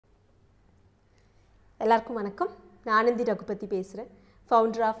எல்லாருக்கும் வணக்கம். நான் Ananthi Ragupathy பேசுகிறேன்,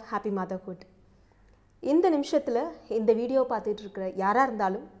 ஃபவுண்டர் ஆஃப் Happy Motherhood. இந்த நிமிஷத்தில் இந்த வீடியோ பார்த்துட்டு இருக்கிற யாராக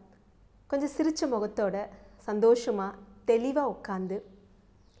இருந்தாலும் கொஞ்சம் சிரித்த முகத்தோட சந்தோஷமாக தெளிவாக உட்காந்து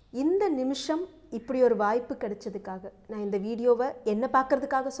இந்த நிமிஷம் இப்படி ஒரு வாய்ப்பு கிடைச்சதுக்காக நான் இந்த வீடியோவை என்ன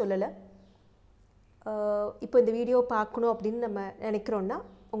பார்க்குறதுக்காக சொல்லலை. இப்போ இந்த வீடியோ பார்க்கணும் அப்படின்னு நம்ம நினைக்கிறோன்னா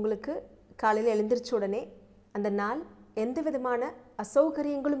உங்களுக்கு காலையில் எழுந்திரிச்ச உடனே அந்த நாள் எந்த விதமான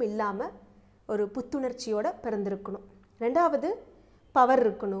அசௌகரியங்களும் இல்லாமல் ஒரு புத்துணர்ச்சியோடு பிறந்திருக்கணும். ரெண்டாவது, பவர்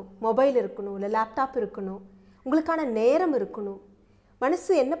இருக்கணும், மொபைல் இருக்கணும், இல்லை லேப்டாப் இருக்கணும், உங்களுக்கான நேரம் இருக்கணும்.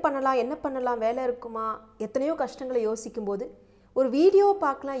 மனசு என்ன பண்ணலாம் வேலை இருக்குமா, எத்தனையோ கஷ்டங்களை யோசிக்கும்போது ஒரு வீடியோ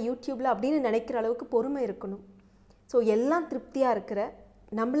பார்க்கலாம் யூடியூப்பில் அப்படின்னு நினைக்கிற அளவுக்கு பொறுமை இருக்கணும். ஸோ எல்லாம் திருப்தியாக இருக்கிற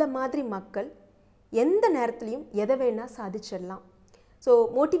நம்மளை மாதிரி மக்கள் எந்த நேரத்துலையும் எதை வேணால் சாதிச்சிடலாம். ஸோ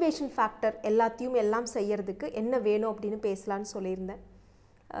மோட்டிவேஷன் ஃபேக்டர் எல்லாம் செய்யறதுக்கு என்ன வேணும் அப்படின்னு பேசலான்னு சொல்லியிருந்தேன்.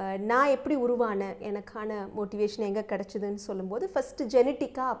 நான் எப்படி உருவானேன், எனக்கான மோட்டிவேஷன் எங்கே கிடச்சிதுன்னு சொல்லும்போது ஃபஸ்ட்டு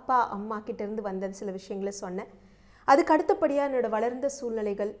ஜெனட்டிக்காக அப்பா அம்மா கிட்டேருந்து வந்த சில விஷயங்களை சொன்னேன். அதுக்கு அடுத்தபடியாக என்னோடய வளர்ந்த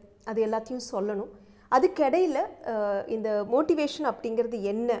சூழ்நிலைகள் அது எல்லாத்தையும் சொல்லணும். அதுக்கிடையில் இந்த மோட்டிவேஷன் அப்படிங்கிறது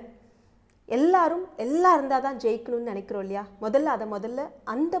என்ன, எல்லாம் இருந்தால் தான் ஜெயிக்கணும்னு நினைக்கிறோம் இல்லையா. முதல்ல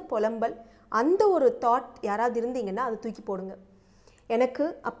அந்த புலம்பல், அந்த ஒரு தாட் யாராவது இருந்தீங்கன்னா அதை தூக்கி போடுங்க. எனக்கு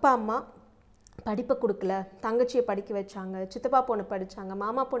அப்பா அம்மா படிப்பை கொடுக்கல, தங்கச்சியை படிக்க வச்சாங்க, சித்தப்பா பொண்ணு படித்தாங்க,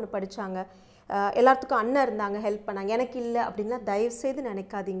 மாமா பொண்ணு படித்தாங்க, எல்லாத்துக்கும் அண்ணன் இருந்தாங்க, ஹெல்ப் பண்ணாங்க, எனக்கு இல்லை அப்படின்லாம் தயவுசெய்து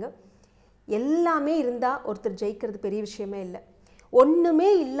நினைக்காதீங்க. எல்லாமே இருந்தால் ஒருத்தர் ஜெயிக்கிறது பெரிய விஷயமே இல்லை. ஒன்றுமே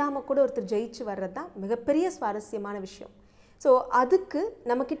இல்லாமல் கூட ஒருத்தர் ஜெயிச்சு வர்றது தான் மிகப்பெரிய சுவாரஸ்யமான விஷயம். ஸோ அதுக்கு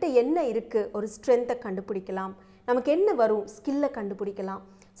நம்மக்கிட்ட என்ன இருக்குது, ஒரு ஸ்ட்ரென்த்தை கண்டுபிடிக்கலாம், நமக்கு என்ன வரும், ஸ்கில்லை கண்டுபிடிக்கலாம்.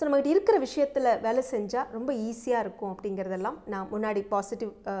 ஸோ நம்மகிட்ட இருக்கிற விஷயத்தில் வேலை செஞ்சால் ரொம்ப ஈஸியாக இருக்கும் அப்படிங்கிறதெல்லாம் நான் முன்னாடி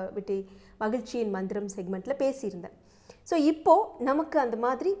பாசிட்டிவிட்டி மகிழ்ச்சியின் மந்திரம் செக்மெண்ட்டில் பேசியிருந்தேன். ஸோ இப்போது நமக்கு அந்த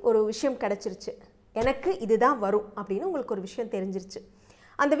மாதிரி ஒரு விஷயம் கிடச்சிருச்சு, எனக்கு இதுதான் வரும் அப்படின்னு உங்களுக்கு ஒரு விஷயம் தெரிஞ்சிருச்சு.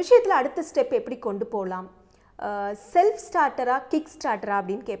 அந்த விஷயத்தில் அடுத்த ஸ்டெப் எப்படி கொண்டு போகலாம், செல்ஃப் ஸ்டார்டரா கிக் ஸ்டார்டரா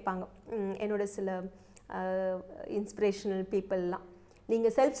அப்படின்னு கேட்பாங்க என்னோட சில இன்ஸ்பிரேஷனல் பீப்புளெலாம்.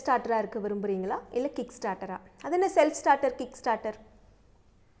 நீங்கள் செல்ஃப் ஸ்டார்டராக இருக்க விரும்புகிறீங்களா இல்லை கிக் ஸ்டார்டரா? அது என்ன self starter kick starter?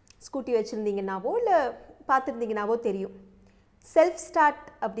 Scooty வச்சுருந்தீங்கன்னாவோ இல்லை பார்த்துருந்தீங்கன்னாவோ தெரியும். செல்ஃப் ஸ்டார்ட்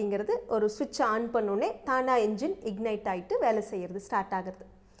அப்படிங்கிறது ஒரு சுவிட்சை ஆன் பண்ணோடனே தானாக என்ஜின் இக்னைட் ஆகிட்டு வேலை செய்கிறது, ஸ்டார்ட் ஆகிறது.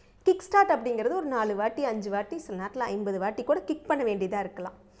 கிக் ஸ்டார்ட் அப்படிங்கிறது ஒரு 4 வாட்டி 5 வாட்டி சில நேரத்தில் 50 வாட்டி கூட கிக் பண்ண வேண்டியதாக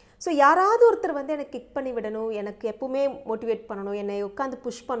இருக்கலாம். ஸோ யாராவது ஒருத்தர் வந்து எனக்கு கிக் பண்ணி விடணும், எனக்கு எப்பவுமே மோட்டிவேட் பண்ணணும், என்னை உட்காந்து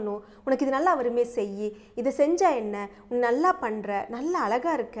புஷ் பண்ணணும், உனக்கு இது நல்லா வருமே செய், இதை செஞ்சால் என்ன, உன் நல்லா பண்ணுற, நல்லா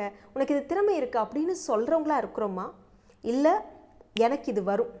அழகாக இருக்க, உனக்கு இது திறமை இருக்கு அப்படின்னு சொல்கிறவங்களா இருக்கிறோமா, இல்லை எனக்கு இது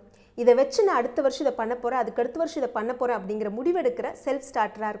வரும், இதை வச்சு நான் அடுத்த வருஷம் இதை பண்ண போகிறேன், அதுக்கு அடுத்த வருஷம் இதை பண்ண போகிறேன் அப்படிங்கிற முடிவெடுக்கிற செல்ஃப்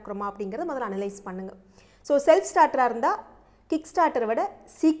ஸ்டார்டராக இருக்கிறோமா அப்படிங்கிறத முதல்ல அனலைஸ் பண்ணுங்கள். ஸோ செல்ஃப் ஸ்டார்டராக இருந்தால் கிக் ஸ்டார்டரை விட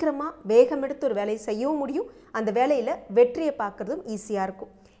சீக்கிரமாக வேகம் எடுத்து ஒரு வேலையை செய்யவும் முடியும், அந்த வேலையில் வெற்றியை பார்க்குறதும் ஈஸியாக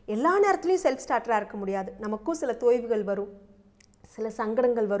இருக்கும். எல்லா நேரத்துலையும் செல்ஃப் ஸ்டார்டராக இருக்க முடியாது. நமக்கும் சில தோய்வுகள் வரும், சில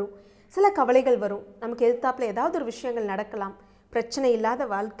சங்கடங்கள் வரும், சில கவலைகள் வரும், நமக்கு எதிர்த்தாப்பில் ஏதாவது ஒரு விஷயங்கள் நடக்கலாம், பிரச்சனை இல்லாத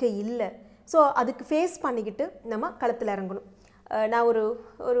வாழ்க்கை இல்லை. ஸோ அதுக்கு ஃபேஸ் பண்ணிக்கிட்டு நம்ம களத்தில் இறங்கணும். நான்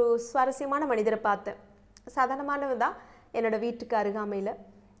ஒரு சுவாரஸ்யமான மனிதரை பார்த்தேன். சாதாரணமானவர் தான், என்னோடய வீட்டுக்கு அருகாமையில்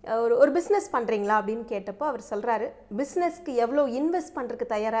ஒரு பிஸ்னஸ் பண்ணுறீங்களா அப்படின்னு கேட்டப்போ அவர் சொல்கிறாரு, பிஸ்னஸ்க்கு எவ்வளோ இன்வெஸ்ட்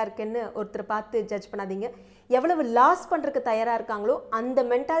பண்ணுறதுக்கு தயாராக இருக்குன்னு ஒருத்தரை பார்த்து ஜட்ஜ் பண்ணாதீங்க, எவ்வளவு லாஸ் பண்ணுறதுக்கு தயாராக இருக்காங்களோ அந்த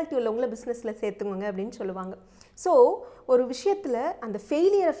மென்டாலிட்டி உள்ளவங்கள பிஸ்னஸில் சேர்த்துங்க அப்படின்னு சொல்லுவாங்க. ஸோ ஒரு விஷயத்தில் அந்த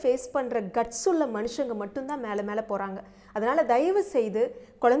ஃபெயிலியரை ஃபேஸ் பண்ணுற கட்ஸ் உள்ள மனுஷங்க மட்டும்தான் மேலே போகிறாங்க. அதனால் தயவு செய்து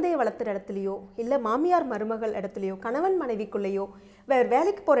குழந்தைய வளர்த்துற இடத்துலையோ இல்லை மாமியார் மருமகள் இடத்துலையோ கணவன் மனைவிக்குள்ளேயோ வேறு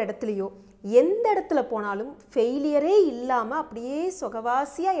வேலைக்கு போகிற இடத்துலையோ எந்த இடத்துல போனாலும் ஃபெயிலியரே இல்லாமல் அப்படியே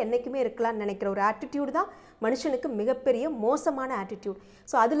சுகவாசியாக என்றைக்குமே இருக்கலாம்னு நினைக்கிற ஒரு ஆட்டிடியூடு தான் மனுஷனுக்கு மிகப்பெரிய மோசமான ஆட்டிடியூட்.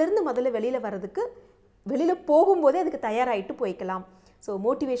 ஸோ அதிலிருந்து முதல்ல வெளியில் வர்றதுக்கு வெளியில் போகும்போதே அதுக்கு தயாராகிட்டு போய்க்கலாம். ஸோ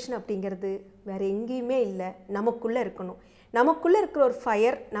மோட்டிவேஷன் அப்படிங்கிறது வேறு எங்கேயுமே இல்லை, நமக்குள்ளே இருக்கணும். நமக்குள்ளே இருக்கிற ஒரு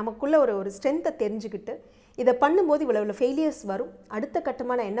ஃபயர், நமக்குள்ளே ஒரு ஸ்ட்ரென்த்தை தெரிஞ்சுக்கிட்டு இதை பண்ணும்போது இவ்வளோ ஃபெயிலியர்ஸ் வரும், அடுத்த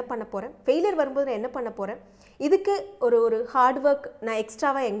கட்டமாக நான் என்ன பண்ண போகிறேன், ஃபெயிலியர் வரும்போது நான் என்ன பண்ண போகிறேன், இதுக்கு ஒரு ஹார்ட் ஒர்க் நான்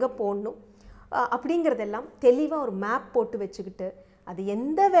எக்ஸ்ட்ராவாக எங்கே போடணும் அப்படிங்கிறதெல்லாம் தெளிவாக ஒரு மேப் போட்டு வச்சுக்கிட்டு அது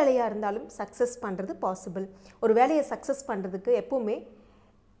எந்த வேலையாக இருந்தாலும் சக்ஸஸ் பண்ணுறது பாசிபிள். ஒரு வேலையை சக்ஸஸ் பண்ணுறதுக்கு எப்போவுமே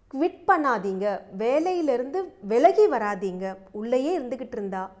குவிட் பண்ணாதீங்க, வேலையிலேருந்து விலகி வராதீங்க. உள்ளேயே இருந்துக்கிட்டு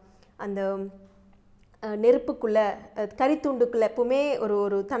இருந்தால் அந்த நெருப்புக்குள்ளே கரித்துண்டுக்குள்ளே எப்போவுமே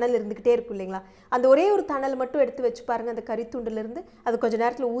ஒரு தணல் இருந்துக்கிட்டே இருக்கும் இல்லைங்களா. அந்த ஒரே ஒரு தணல் மட்டும் எடுத்து வச்சு பாருங்கள், அந்த கரித்துண்டுலேருந்து அது கொஞ்சம்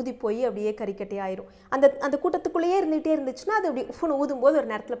நேரத்தில் ஊதி போய் அப்படியே கறிக்கட்டே ஆயிரும். அந்த கூட்டத்துக்குள்ளேயே இருந்துகிட்டே இருந்துச்சுன்னா அது அப்படி ஃபோன் ஊதும்போது ஒரு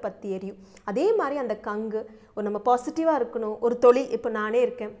நேரத்தில் பற்றி எரியும். அதே மாதிரி அந்த கங்கு நம்ம பாசிட்டிவாக இருக்கணும். ஒரு தொழில், இப்போ நானே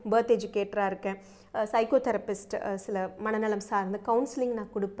இருக்கேன், பர்த் எஜுகேட்டராக இருக்கேன், சைக்கோதெரபிஸ்ட், சில மனநலம் சார்ந்த கவுன்சிலிங்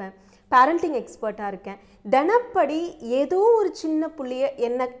நான் கொடுப்பேன், பேரண்டிங் எக்ஸ்பர்ட்டாக இருக்கேன். தினப்படி ஏதோ ஒரு சின்ன புள்ளியை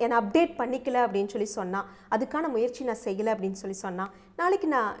என்னை அப்டேட் பண்ணிக்கல அப்படின்னு சொல்லி சொன்னால், அதுக்கான முயற்சி நான் செய்யலை அப்படின்னு சொல்லி சொன்னால், நாளைக்கு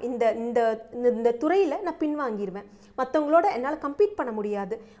நான் இந்த இந்த இந்த துறையில் நான் பின்வாங்கிடுவேன். மற்றவங்களோட என்னால் கம்பீட் பண்ண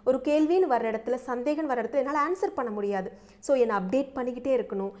முடியாது. ஒரு கேள்வின்னு வர இடத்துல, சந்தேகம் வர இடத்துல என்னால் ஆன்சர் பண்ண முடியாது. ஸோ என்னை அப்டேட் பண்ணிக்கிட்டே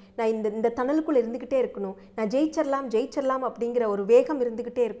இருக்கணும், நான் இந்த தணலுக்குள்ளே இருந்துக்கிட்டே இருக்கணும், நான் ஜெயிச்சிடலாம் அப்படிங்கிற ஒரு வேகம்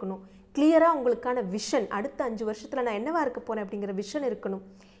இருந்துக்கிட்டே இருக்கணும். கிளியராக உங்களுக்கான விஷன், அடுத்த 5 வருஷத்தில் நான் என்னவா இருக்க போகிறேன் அப்படிங்கிற விஷன் இருக்கணும்.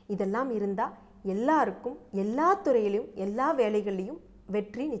 இதெல்லாம் இருந்தால் எல்லாருக்கும் எல்லா துறையிலையும் எல்லா வேலைகள்லையும்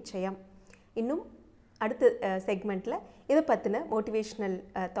வெற்றி நிச்சயம். இன்னும் அடுத்த செக்மெண்ட்டில் இதை பற்றின மோட்டிவேஷ்னல்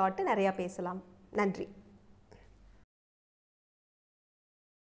தாட்டு நிறையா பேசலாம். நன்றி.